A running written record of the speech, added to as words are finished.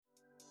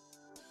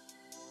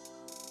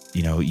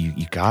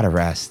you gotta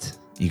rest.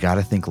 You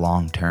gotta think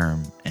long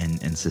term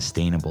and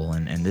sustainable.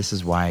 And this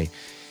is why,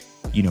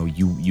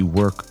 you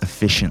work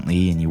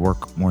efficiently and you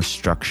work more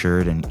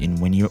structured.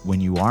 And when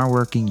you are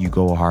working, you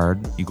go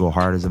hard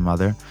as a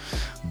mother,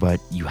 but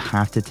you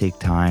have to take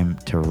time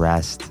to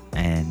rest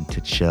and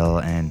to chill.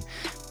 And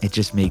it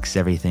just makes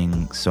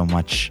everything so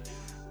much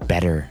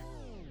better.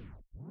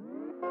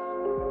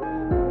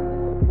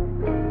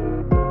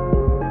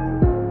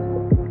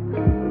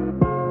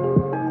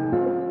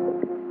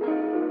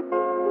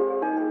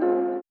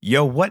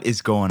 Yo, what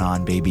is going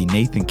on, baby?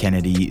 Nathan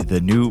Kennedy, the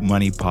New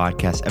Money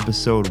Podcast,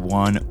 episode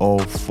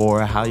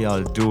 104. How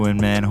y'all doing,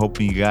 man?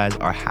 Hoping you guys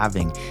are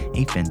having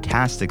a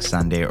fantastic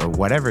Sunday or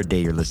whatever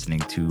day you're listening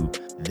to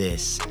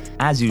this.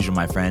 As usual,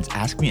 my friends,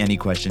 ask me any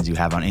questions you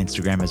have on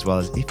Instagram, as well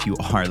as if you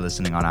are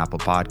listening on Apple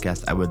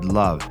Podcasts. I would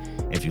love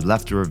if you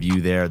left a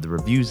review there. The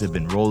reviews have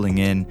been rolling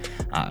in.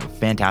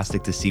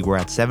 Fantastic to see. We're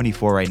at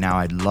 74 right now.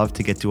 I'd love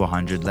to get to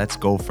 100. Let's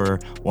go for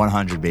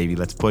 100, baby.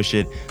 Let's push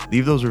it.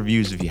 Leave those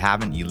reviews if you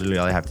haven't. You literally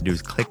all you have to do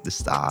is click the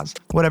stars,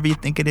 whatever you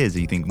think it is.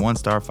 If you think 1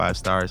 star, 5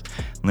 stars,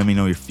 let me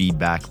know your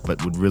feedback.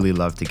 But would really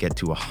love to get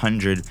to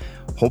 100.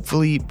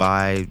 Hopefully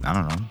by, I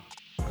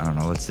don't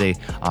know, let's say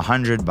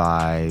 100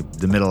 by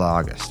the middle of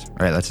August. All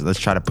right, let's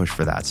try to push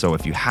for that. So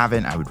if you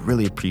haven't, I would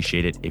really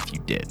appreciate it if you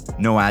did.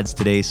 No ads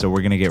today, so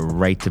we're going to get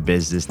right to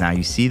business. Now,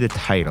 you see the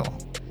title.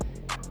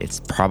 It's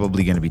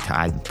probably going to be,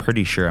 I'm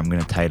pretty sure I'm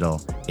going to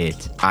title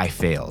it, I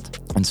Failed.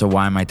 And so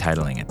why am I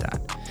titling it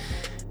that?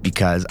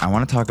 Because I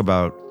want to talk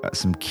about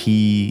some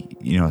key,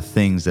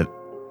 things that,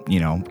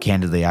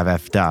 candidly I've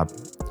effed up,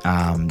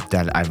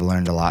 that I've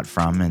learned a lot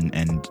from.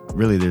 And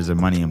really there's a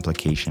money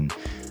implication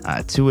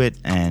to it.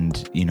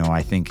 And,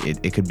 I think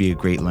it could be a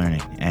great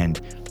learning. And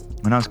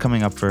when I was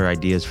coming up for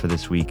ideas for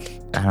this week,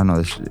 I don't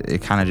know,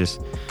 it kind of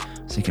just,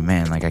 I was thinking,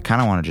 man, like I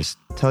kind of want to just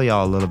tell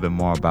y'all a little bit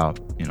more about,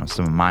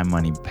 some of my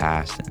money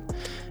past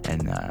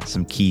and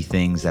some key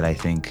things that I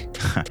think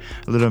a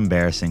little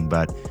embarrassing,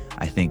 but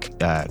I think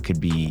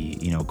could be,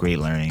 great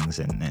learnings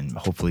and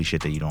hopefully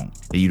shit that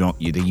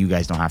you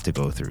guys don't have to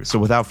go through. So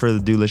without further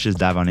ado, let's just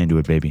dive on into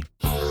it, baby.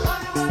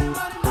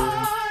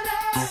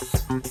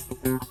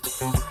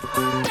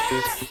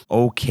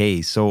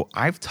 Okay, so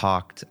I've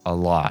talked a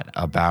lot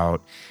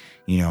about,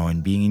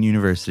 and being in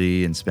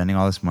university and spending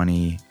all this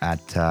money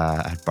at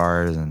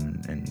bars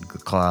and the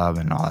club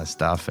and all that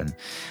stuff. And,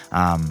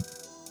 I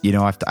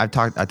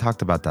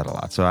talked about that a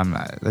lot. So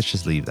let's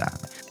just leave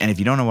that. And if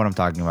you don't know what I'm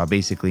talking about,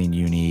 basically in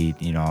uni,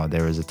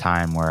 there was a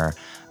time where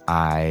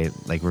I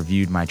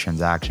reviewed my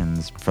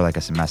transactions for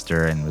a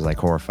semester and was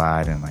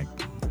horrified and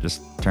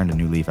just turned a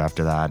new leaf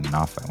after that and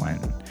off I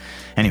went.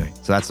 Anyway,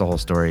 so that's the whole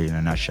story in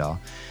a nutshell.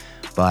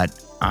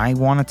 But I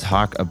want to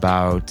talk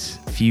about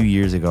a few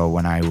years ago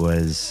when it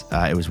was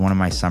one of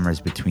my summers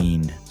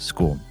between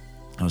school.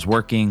 I was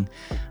working,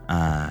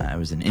 I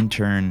was an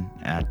intern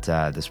at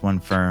this one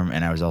firm,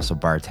 and I was also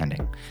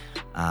bartending.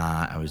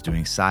 I was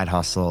doing side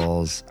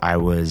hustles. I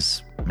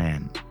was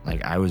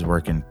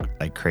working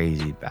like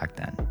crazy back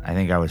then. I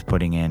think I was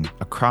putting in,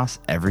 across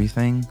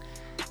everything,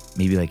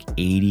 maybe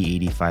 80,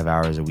 85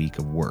 hours a week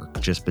of work,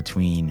 just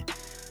between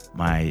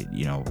my,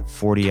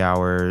 40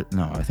 hours,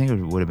 no, I think it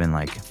would have been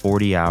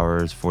 40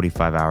 hours,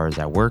 45 hours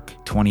at work,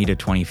 20 to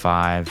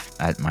 25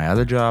 at my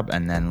other job,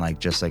 and then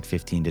just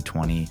 15 to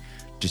 20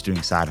 just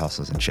doing side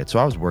hustles and shit. So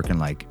I was working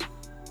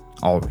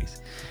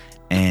always.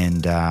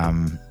 And,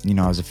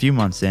 I was a few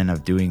months in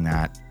of doing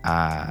that.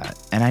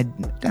 And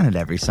I'd done it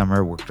every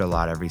summer, worked a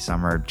lot every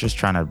summer, just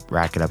trying to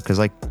rack it up. Because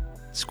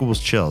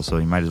school's chill, so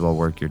you might as well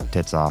work your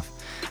tits off,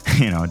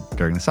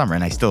 during the summer.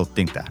 And I still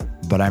think that.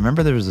 But I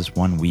remember there was this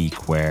one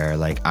week where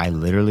I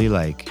literally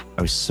I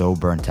was so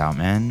burnt out,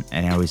 man.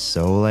 And I was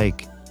so I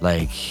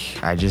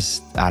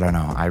don't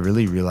know. I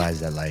really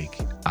realized that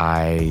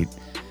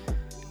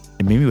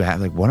it made me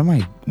what am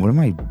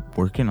I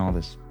working all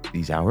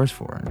these hours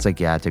for? It's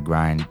yeah, to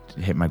grind,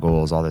 hit my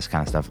goals, all this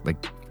kind of stuff,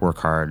 work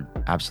hard,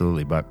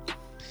 absolutely. But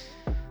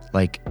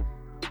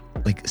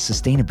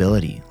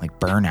sustainability,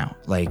 burnout,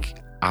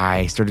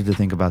 I started to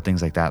think about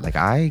things like that.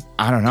 I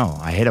don't know,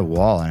 I hit a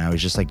wall and I was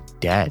just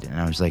dead,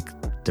 and I was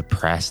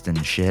depressed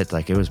and shit.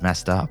 It was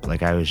messed up.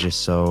 I was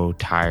just so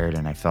tired,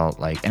 and I felt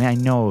and I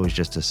know it was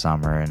just a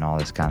summer and all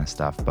this kind of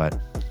stuff, but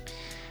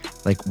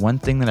one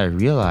thing that I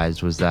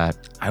realized was that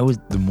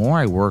the more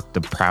I worked,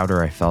 the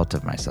prouder I felt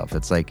of myself.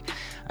 It's I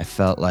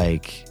felt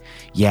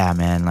yeah,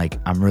 man,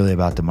 I'm really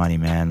about the money,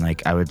 man.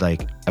 I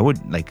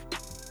wouldn't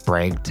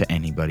brag to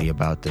anybody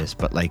about this,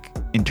 but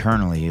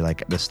internally,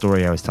 the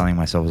story I was telling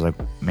myself was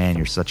man,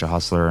 you're such a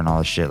hustler and all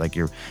this shit.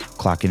 You're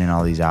clocking in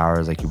all these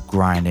hours, you're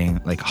grinding,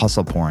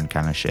 hustle porn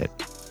kind of shit.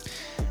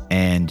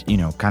 And,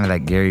 kind of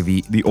that Gary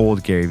Vee, the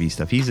old Gary Vee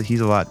stuff.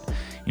 He's a lot,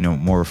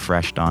 more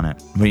refreshed on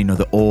it. But,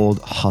 the old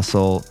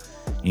hustle,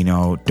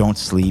 don't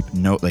sleep,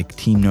 no,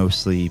 team no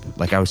sleep.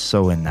 I was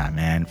so in that,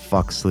 man.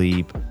 Fuck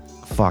sleep,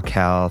 fuck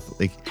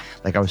health. I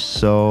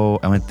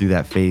went through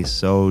that phase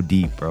so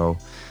deep, bro.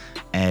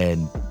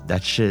 And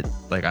that shit,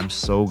 like, I'm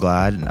so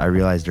glad. I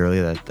realized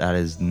earlier that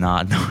is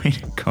not the way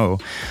to go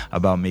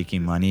about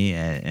making money,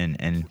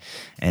 and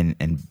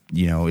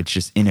you know, it's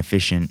just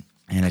inefficient,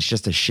 and it's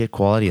just a shit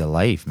quality of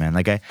life, man.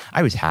 Like,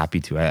 I was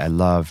happy to. I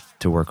loved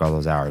to work all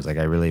those hours. Like,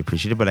 I really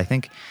appreciate it, but I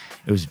think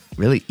it was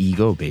really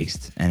ego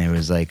based, and it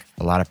was like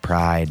a lot of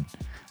pride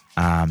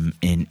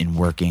in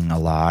working a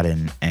lot,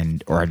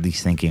 and or at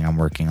least thinking I'm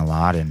working a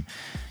lot, and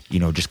you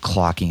know, just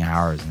clocking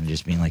hours and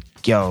just being like,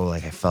 yo,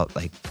 like, I felt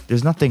like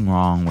there's nothing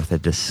wrong with a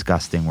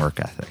disgusting work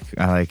ethic.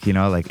 Like, you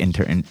know, like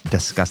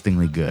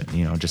disgustingly good,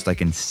 you know, just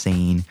like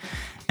insane.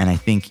 And I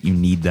think you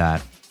need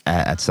that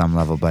at some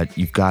level, but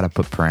you've got to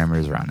put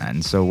parameters around that.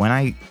 And so when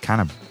I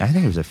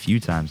think it was a few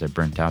times I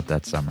burnt out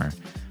that summer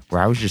where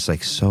I was just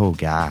like so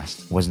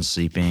gassed, wasn't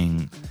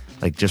sleeping,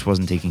 like just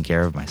wasn't taking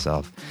care of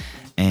myself.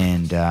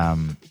 And,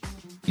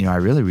 you know, I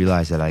really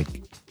realized that like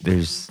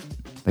there's,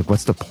 like,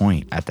 what's the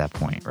point at that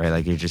point, right?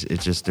 Like,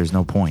 it's just, there's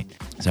no point.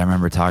 So I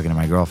remember talking to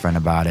my girlfriend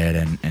about it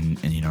and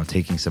you know,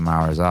 taking some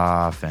hours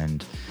off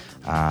and,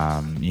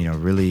 you know,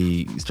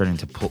 really starting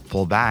to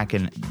pull back.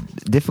 And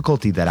the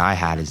difficulty that I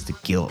had is the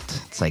guilt.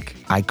 It's like,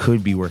 I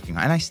could be working,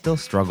 and I still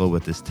struggle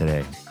with this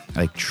today,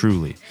 like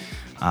truly,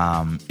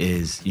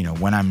 is, you know,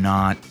 when I'm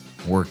not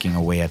working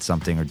away at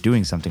something or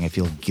doing something, I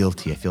feel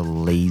guilty. I feel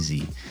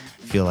lazy.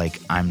 I feel like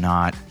I'm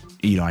not,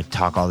 you know, I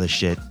talk all this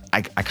shit.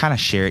 I kind of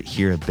share it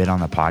here a bit on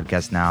the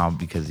podcast now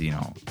because, you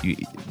know,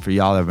 for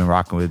y'all that have been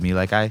rocking with me,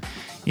 like I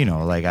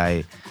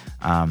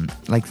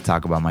like to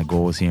talk about my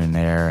goals here and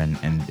there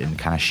and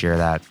kind of share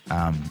that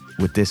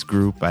with this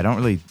group. I don't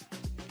really,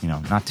 you know,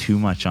 not too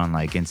much on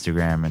like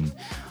Instagram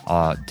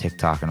and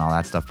TikTok and all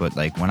that stuff, but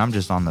like when I'm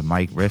just on the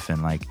mic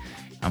riffing, like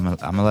I'm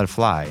gonna let it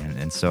fly.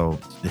 And so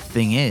the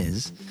thing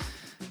is,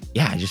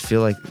 yeah, I just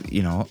feel like,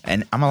 you know,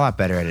 and I'm a lot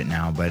better at it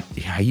now, but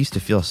I used to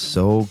feel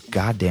so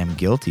goddamn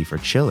guilty for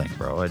chilling,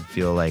 bro. I'd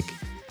feel like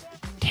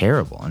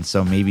terrible. And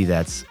so maybe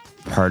that's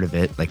part of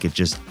it. Like, it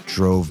just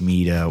drove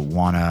me to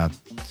want to,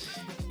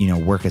 you know,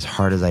 work as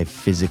hard as I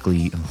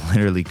physically,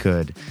 literally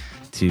could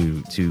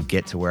to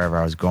get to wherever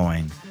I was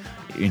going.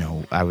 You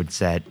know, I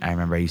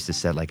remember I used to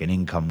set like an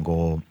income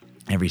goal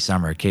every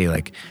summer. Okay,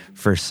 like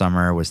first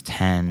summer was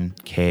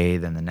 10K,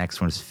 then the next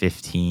one was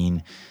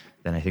 15.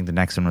 Then I think the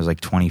next one was like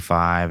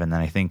 25, and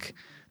then I think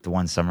the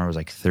one summer was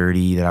like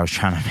 30 that I was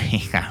trying to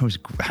make. I was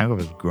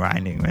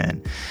grinding,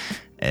 man,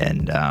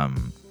 and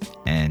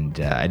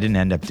I didn't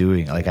end up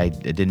doing, like, I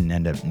didn't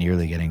end up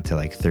nearly getting to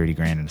like 30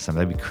 grand and stuff.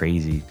 That'd be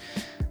crazy.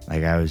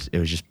 Like, it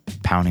was just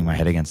pounding my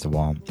head against the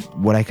wall.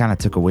 What I kind of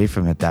took away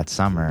from it that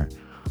summer,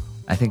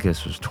 I think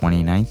this was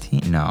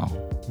 2019. No,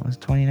 was it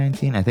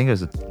 2019? I think it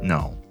was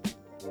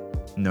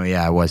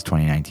it was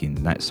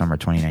 2019, that summer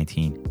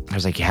 2019. I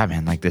was like, yeah,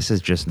 man, like, this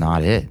is just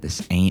not it.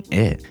 This ain't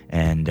it.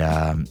 And,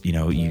 you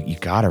know, you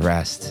gotta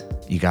rest.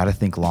 You gotta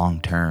think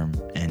long-term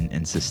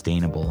and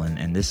sustainable.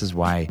 And this is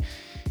why,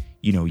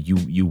 you know,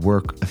 you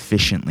work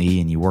efficiently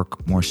and you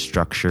work more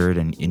structured.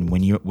 And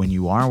when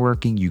you are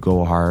working, you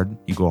go hard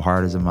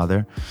as a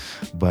mother,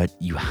 but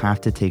you have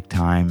to take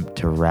time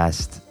to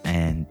rest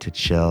and to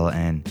chill.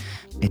 And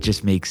it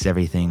just makes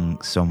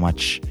everything so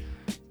much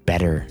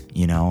better,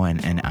 you know,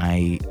 and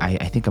I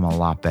think I'm a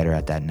lot better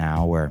at that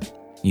now, where,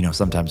 you know,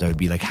 sometimes I would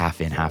be like half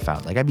in, half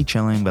out. Like, I'd be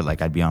chilling, but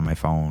like I'd be on my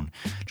phone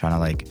trying to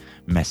like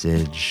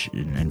message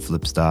and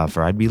flip stuff,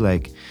 or I'd be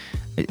like,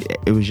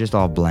 it was just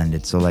all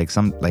blended. So like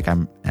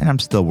I'm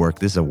still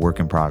this is a work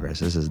in progress.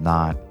 This is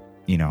not,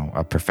 you know,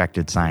 a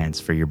perfected science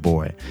for your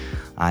boy.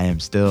 I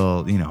am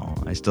still, you know,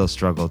 I still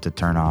struggle to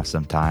turn off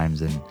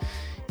sometimes, and,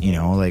 you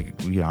know, like,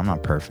 you know, I'm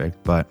not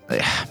perfect, but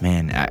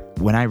man,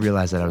 when I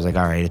realized that, I was like,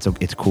 all right,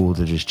 it's cool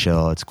to just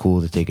chill. It's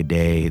cool to take a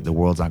day. The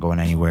world's not going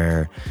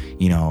anywhere.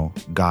 You know,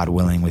 God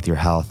willing, with your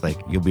health, like,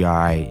 you'll be all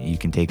right. You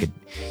can take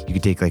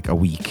like a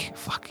week.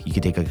 You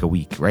could take like a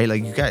week, right?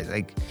 Like, you guys,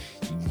 like,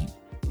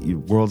 your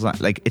world's not,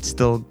 like, it's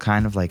still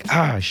kind of like,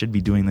 I should be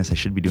doing this. I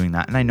should be doing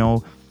that. And I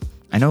know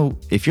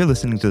if you're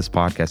listening to this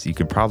podcast, you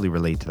could probably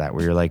relate to that,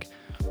 where you're like,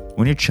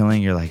 when you're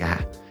chilling, you're like,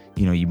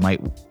 you know, you might,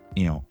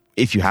 you know,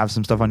 if you have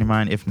some stuff on your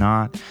mind. If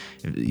not,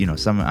 you know,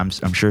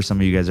 I'm sure some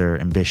of you guys are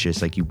ambitious.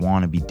 Like, you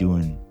want to be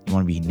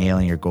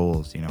nailing your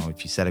goals. You know,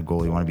 if you set a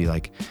goal, you want to be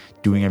like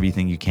doing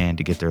everything you can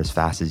to get there as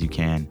fast as you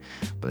can.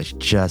 But it's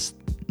just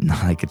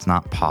like, it's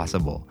not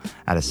possible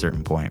at a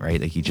certain point,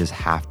 right? Like, you just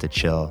have to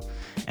chill,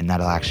 and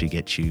that'll actually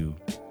get you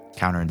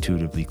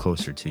counterintuitively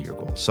closer to your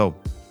goal. So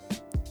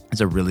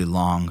it's a really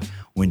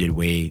long-winded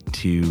way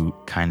to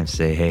kind of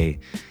say, hey,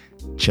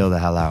 chill the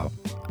hell out.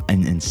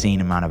 An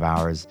insane amount of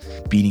hours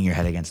beating your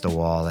head against a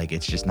wall, like,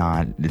 it's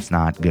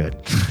not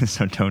good.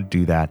 So don't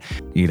do that.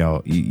 You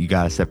know, you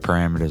got to set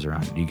parameters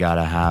around it. You got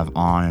to have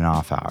on and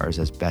off hours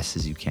as best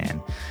as you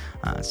can.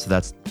 So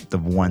that's the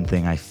one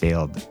thing I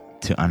failed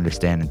to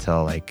understand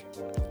until like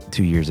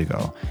 2 years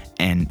ago,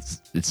 and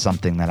it's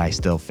something that I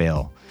still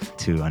fail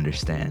to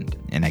understand,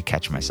 and I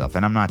catch myself.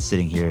 And I'm not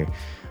sitting here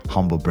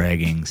humble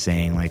bragging,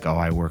 saying like, oh,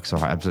 I work so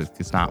hard.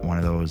 It's not one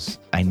of those.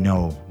 I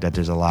know that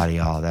there's a lot of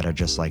y'all that are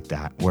just like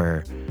that,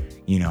 where,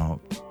 you know,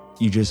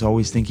 you just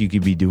always think you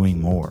could be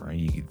doing more.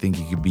 You think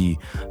you could be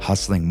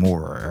hustling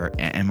more, or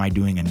am I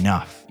doing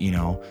enough,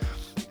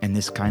 And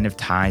this kind of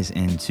ties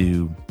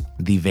into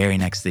the very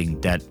next thing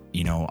that,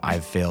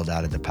 I've failed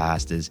at in the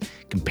past is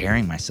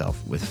comparing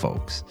myself with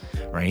folks,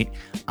 right?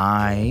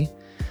 I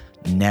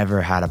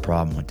never had a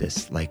problem with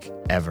this, like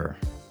ever.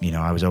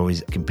 I was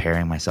always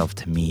comparing myself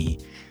to me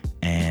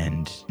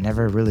and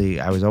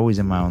I was always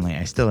in my own lane.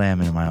 I still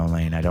am in my own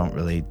lane. I don't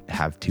really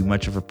have too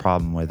much of a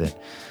problem with it.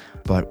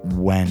 But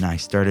when I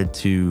started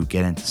to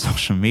get into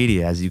social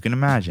media, as you can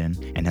imagine,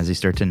 and as you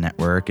start to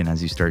network and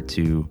as you start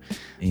to,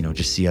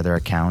 just see other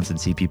accounts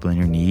and see people in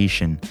your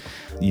niche, and,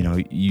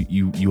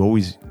 you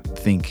always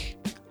think,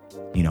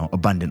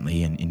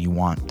 abundantly, and you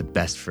want the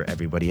best for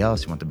everybody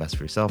else. You want the best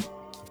for yourself,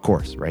 of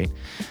course, right?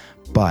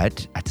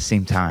 But at the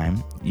same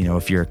time,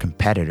 if you're a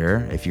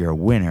competitor, if you're a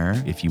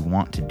winner, if you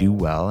want to do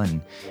well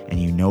and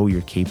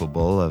you're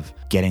capable of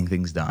getting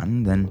things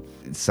done, then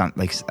it's not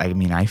like,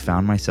 I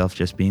found myself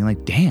just being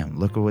like, damn,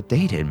 look at what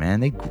they did, man.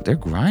 They're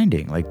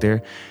grinding. Like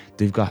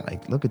they've got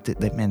like, look at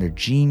that, man, they're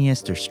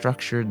genius, they're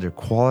structured, their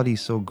quality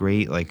is so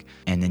great. Like,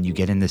 and then you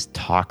get in this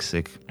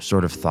toxic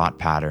sort of thought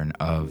pattern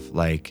of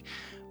like,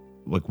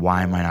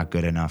 why am I not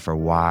good enough, or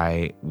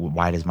why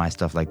does my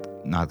stuff like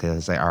not get,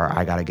 it's like, or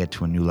I got to get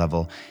to a new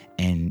level,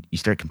 and you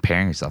start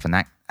comparing yourself, and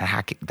that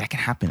can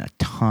happen a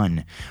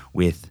ton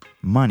with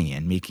money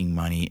and making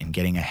money and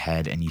getting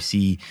ahead. And you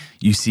see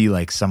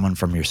like someone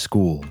from your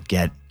school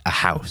get a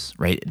house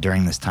right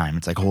during this time.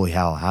 It's like, holy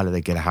hell, how did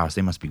they get a house?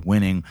 They must be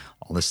winning,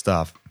 all this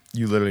stuff.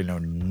 You literally know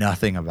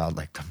nothing about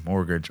like the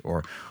mortgage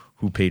or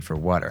who paid for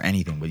what or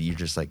anything, but you're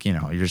just like,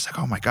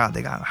 oh my God,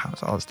 they got a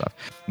house, all this stuff.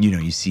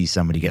 You see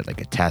somebody get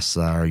like a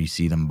Tesla, or you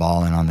see them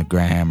balling on the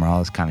gram or all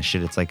this kind of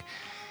shit. It's like,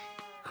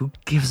 who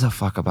gives a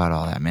fuck about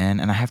all that, man?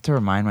 And I have to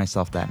remind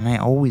myself that, and I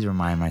always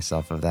remind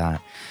myself of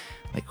that.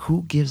 Like,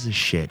 who gives a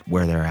shit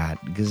where they're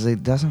at? Because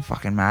it doesn't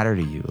fucking matter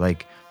to you.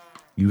 Like,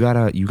 you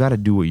gotta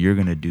do what you're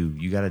gonna do.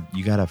 You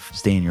gotta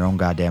stay in your own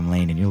goddamn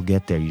lane, and you'll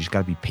get there. You just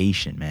gotta be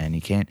patient, man.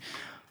 You can't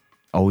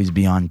always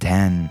be on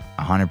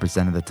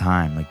 100% of the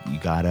time. Like, you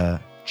gotta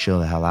chill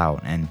the hell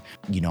out. And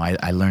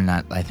I learned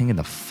that, I think in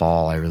the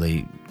fall, I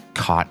really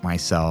caught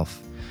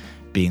myself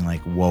being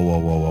like,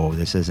 whoa,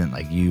 this isn't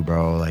like you,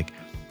 bro. Like,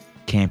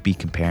 can't be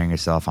comparing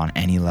yourself on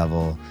any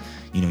level.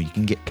 You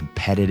can get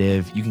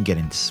competitive, you can get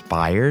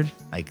inspired.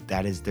 Like,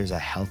 there's a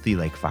healthy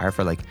like fire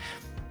for like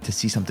to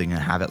see something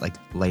and have it like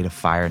light a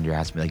fire in your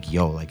ass and be like,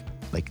 yo, like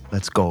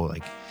let's go,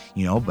 like,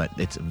 but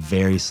it's a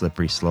very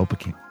slippery slope. It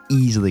can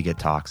easily get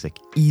toxic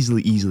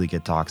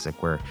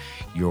where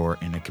you're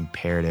in a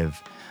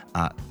comparative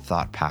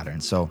thought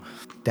pattern. So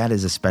that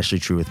is especially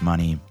true with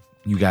money.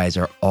 You guys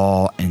are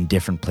all in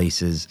different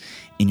places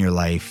in your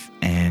life,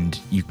 and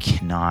you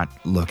cannot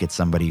look at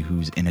somebody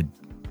who's in a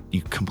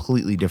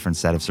completely different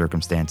set of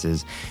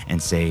circumstances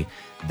and say,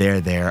 they're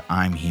there,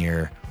 I'm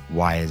here,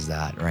 why is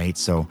that, right?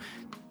 So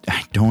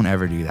don't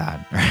ever do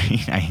that,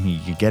 right?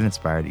 You get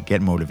inspired, you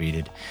get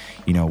motivated,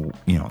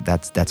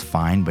 that's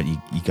fine, but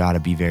you got to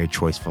be very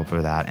choiceful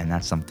for that. And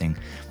that's something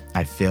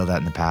I failed at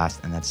in the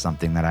past, and that's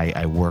something that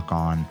I work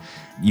on,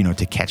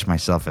 to catch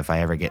myself if I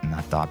ever get in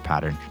that thought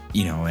pattern,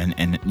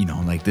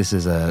 and like this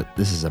is a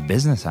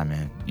business I'm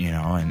in,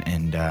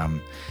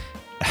 and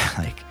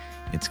like,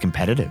 it's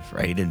competitive,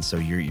 right? And so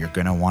you're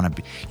gonna want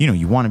to be,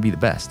 you want to be the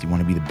best. You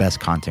want to be the best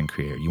content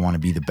creator. You want to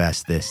be the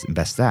best this and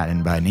best that.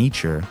 And by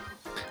nature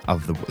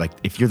of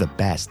if you're the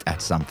best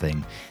at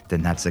something,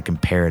 then that's a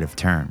comparative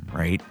term,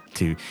 right?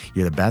 You're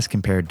the best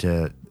compared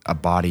to a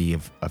body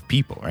of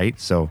people, right?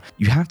 So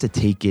you have to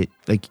take it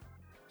like,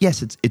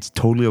 yes, it's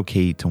totally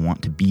okay to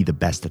want to be the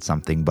best at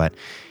something, but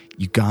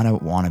you gotta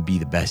want to be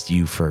the best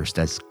you first.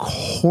 As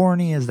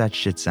corny as that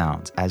shit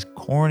sounds, as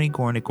corny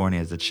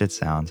as that shit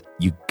sounds,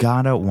 you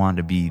gotta want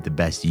to be the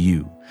best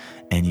you,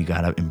 and you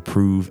gotta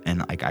improve.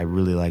 And like, I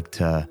really like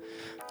to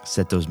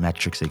set those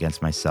metrics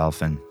against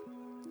myself, and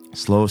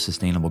slow,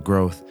 sustainable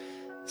growth,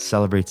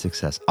 celebrate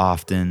success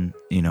often,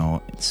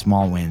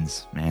 small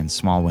wins, man,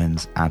 small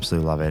wins,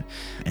 absolutely love it.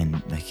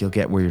 And like, you'll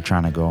get where you're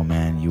trying to go,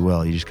 man. You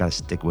will. You just got to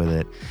stick with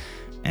it.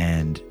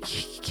 And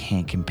you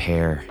can't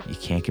compare,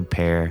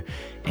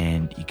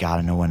 and you got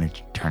to know when to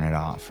turn it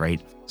off, right?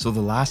 So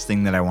the last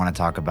thing that I want to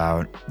talk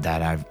about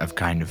that I've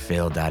kind of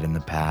failed at in the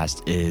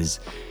past is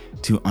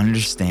to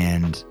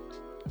understand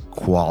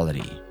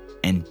quality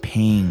and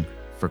paying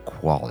for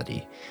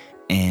quality.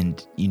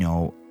 And,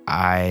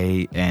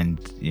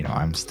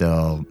 I'm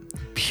still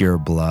pure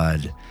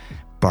blood,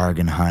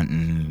 bargain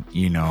hunting,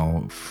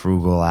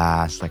 frugal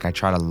ass. Like, I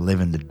try to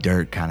live in the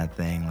dirt kind of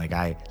thing. Like,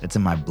 it's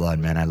in my blood,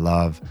 man. I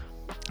love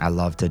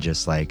to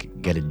just like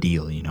get a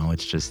deal,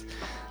 it's just,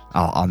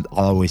 I'll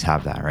always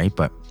have that, right?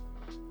 But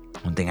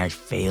one thing I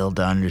failed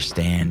to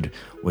understand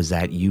was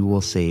that you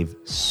will save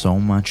so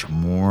much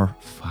more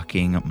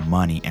fucking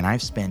money. And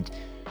I've spent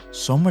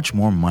so much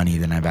more money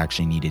than I've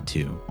actually needed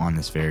to on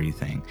this very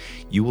thing.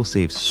 You will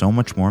save so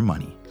much more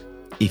money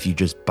if you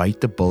just bite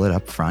the bullet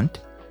up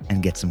front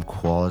and get some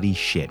quality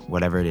shit,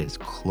 whatever it is,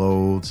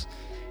 clothes,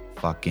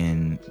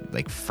 fucking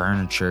like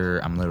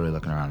furniture. I'm literally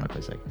looking around my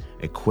place, like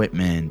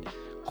equipment,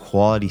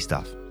 quality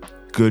stuff,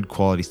 good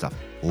quality stuff,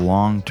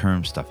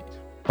 long-term stuff.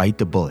 Bite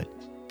the bullet,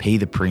 pay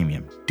the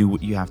premium, do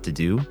what you have to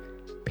do,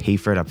 pay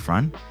for it up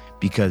front,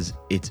 because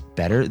it's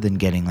better than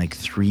getting like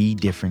 3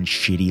 different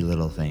shitty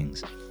little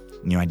things.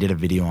 You know, I did a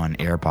video on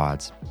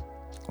AirPods,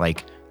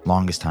 like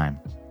longest time,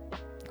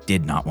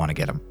 did not want to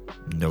get them.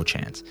 No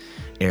chance.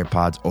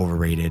 AirPods,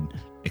 overrated,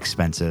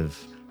 expensive,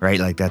 right?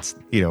 Like that's,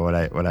 you know, what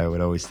I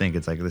would always think.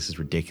 It's like, this is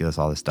ridiculous,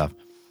 all this stuff.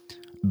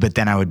 But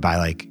then I would buy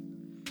like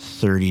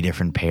 30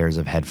 different pairs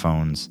of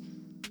headphones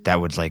that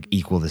would like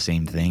equal the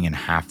same thing in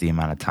half the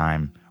amount of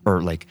time,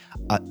 or like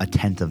a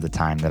tenth of the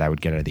time that I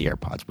would get out of the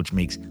AirPods, which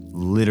makes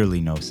literally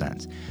no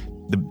sense.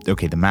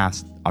 The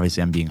math,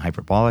 obviously I'm being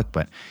hyperbolic,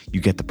 but you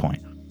get the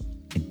point.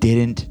 I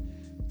didn't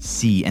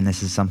see, and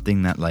this is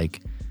something that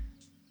like,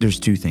 there's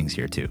 2 things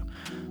here too.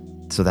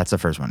 So that's the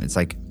first one. It's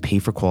like pay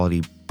for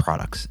quality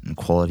products and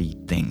quality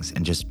things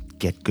and just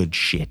get good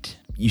shit.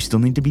 You still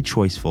need to be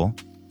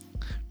choiceful,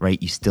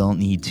 right? You still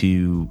need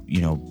to,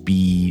 you know,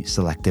 be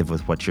selective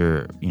with what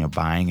you're, you know,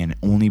 buying, and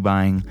only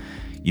buying,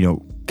 you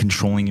know,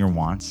 controlling your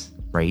wants,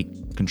 right?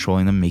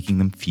 Controlling them, making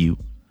them few.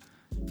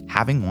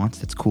 Having wants,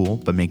 that's cool,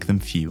 but make them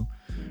few,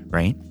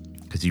 right?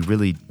 Because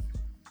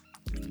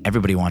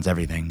everybody wants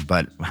everything,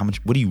 but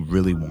what do you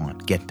really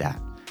want? Get that.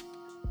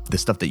 The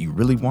stuff that you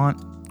really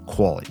want,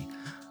 quality.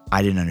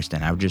 I didn't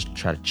understand. I would just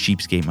try to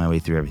cheapskate my way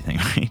through everything,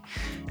 right?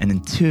 And then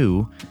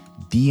 2,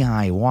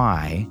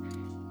 DIY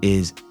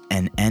is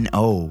an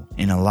NO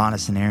in a lot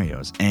of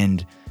scenarios.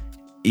 And,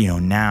 you know,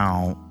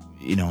 now,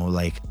 you know,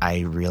 like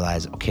I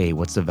realize, okay,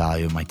 what's the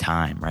value of my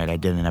time, right? I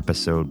did an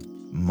episode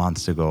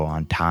months ago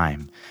on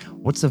time.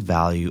 What's the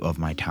value of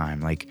my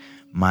time? Like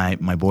my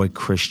boy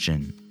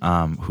Christian,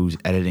 who's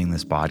editing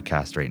this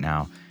podcast right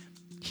now,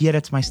 he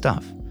edits my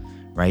stuff,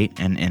 right?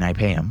 And I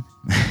pay him.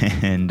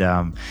 And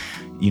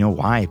you know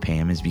why I pay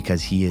him is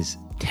because he is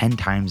 10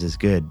 times as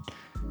good,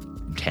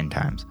 10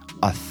 times,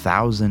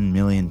 1,000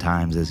 million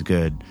times as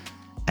good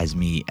as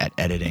me at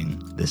editing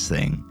this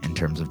thing, in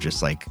terms of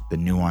just like the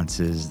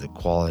nuances, the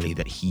quality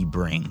that he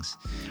brings.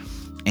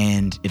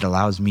 And it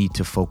allows me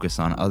to focus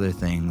on other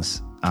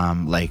things,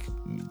 like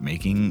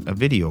making a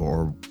video,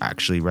 or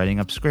actually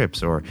writing up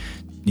scripts, or,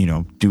 you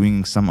know,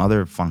 doing some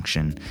other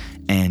function.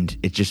 And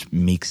it just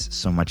makes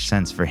so much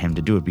sense for him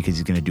to do it, because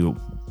he's going to do it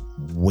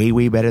way,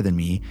 way better than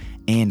me.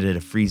 And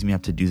it frees me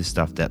up to do the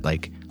stuff that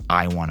like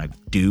I want to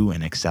do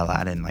and excel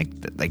at. And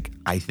like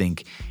I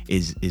think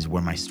is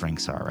where my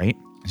strengths are, right?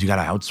 So you got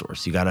to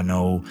outsource. You got to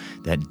know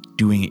that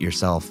doing it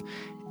yourself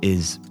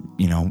is,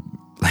 you know,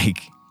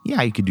 like,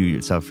 yeah, you could do it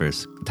yourself for a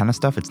ton of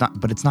stuff. It's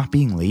not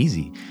being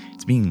lazy.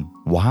 It's being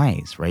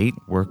wise, right?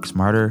 Work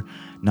smarter,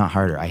 not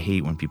harder. I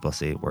hate when people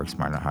say work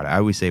smarter, not harder. I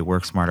always say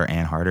work smarter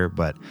and harder,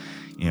 but,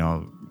 you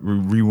know,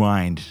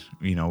 rewind,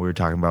 you know, we were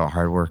talking about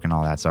hard work and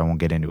all that, so I won't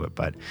get into it.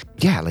 But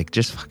yeah, like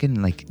just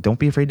fucking like, don't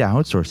be afraid to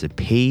outsource it.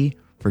 Pay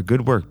for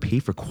good work, pay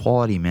for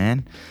quality,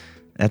 man.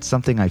 That's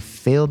something I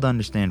failed to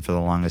understand for the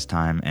longest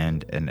time,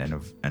 and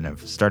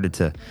have started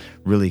to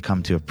really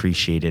come to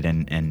appreciate it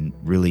and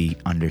really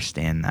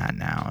understand that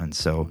now. And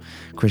so,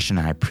 Christian,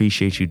 I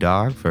appreciate you,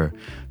 dog, for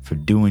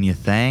doing your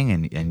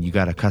thing, and you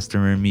got a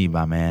customer in me,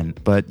 my man.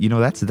 But you know,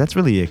 that's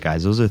really it,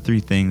 guys. Those are 3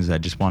 things I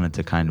just wanted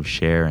to kind of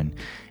share, and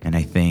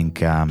I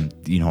think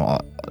you know,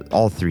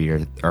 all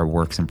 3 are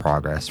works in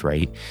progress,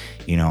 right?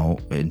 You know,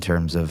 in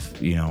terms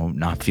of, you know,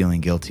 not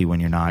feeling guilty when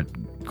you're not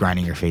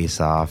grinding your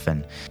face off,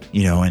 and,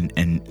 you know,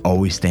 and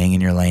always staying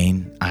in your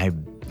lane. I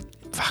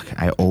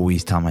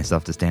always tell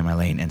myself to stay in my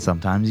lane, and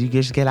sometimes you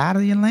just get out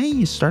of your lane,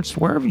 you start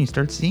swerving, you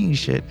start seeing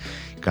shit.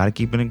 You gotta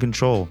keep it in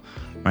control,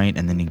 right?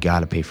 And then you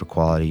gotta pay for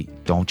quality.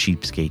 Don't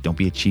cheapskate. Don't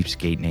be a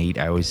cheapskate, Nate.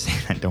 I always say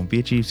that. Don't be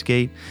a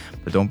cheapskate,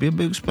 but don't be a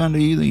big spender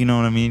either. You know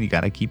what I mean? You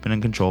gotta keep it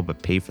in control,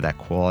 but pay for that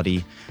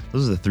quality.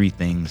 Those are the 3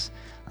 things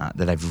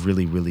that I've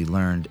really, really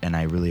learned, and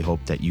I really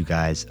hope that you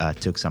guys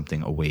took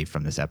something away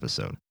from this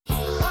episode.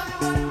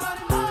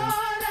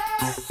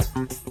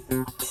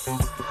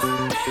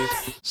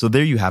 So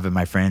there you have it,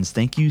 my friends.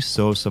 Thank you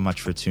so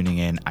much for tuning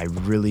in. I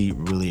really,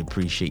 really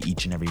appreciate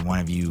each and every one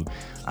of you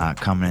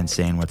coming and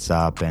saying what's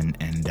up and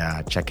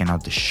checking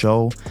out the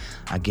show.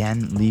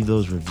 Again, leave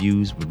those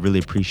reviews. We'd really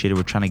appreciate it.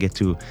 We're trying to get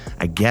to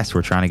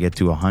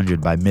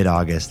 100 by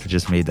mid-August.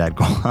 Just made that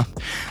goal up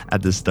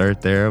at the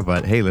start there.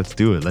 But hey, let's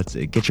do it. Let's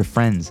get your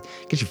friends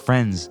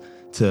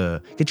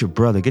to get your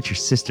brother, get your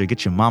sister,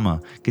 get your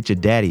mama, get your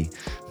daddy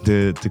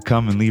to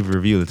come and leave a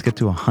review. Let's get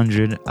to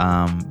 100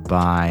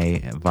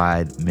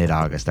 by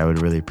mid-August. I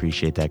would really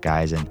appreciate that,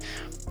 guys. And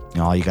you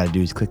know, all you got to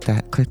do is click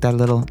that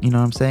little, you know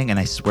what I'm saying? And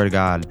I swear to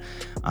God,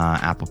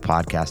 Apple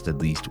Podcast at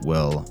least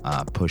will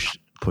push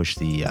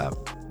the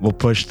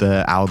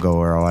algo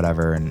or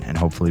whatever, and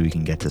hopefully we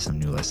can get to some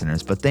new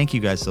listeners. But thank you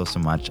guys so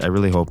much. I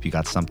really hope you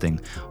got something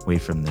away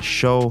from the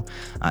show.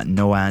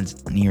 No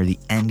ads near the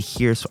end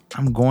here, so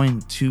I'm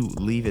going to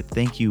leave it.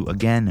 Thank you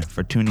again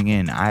for tuning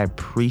in. I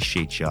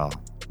appreciate y'all.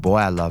 Boy,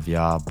 I love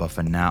y'all. But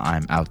for now,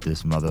 I'm out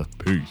this mother.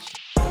 Peace.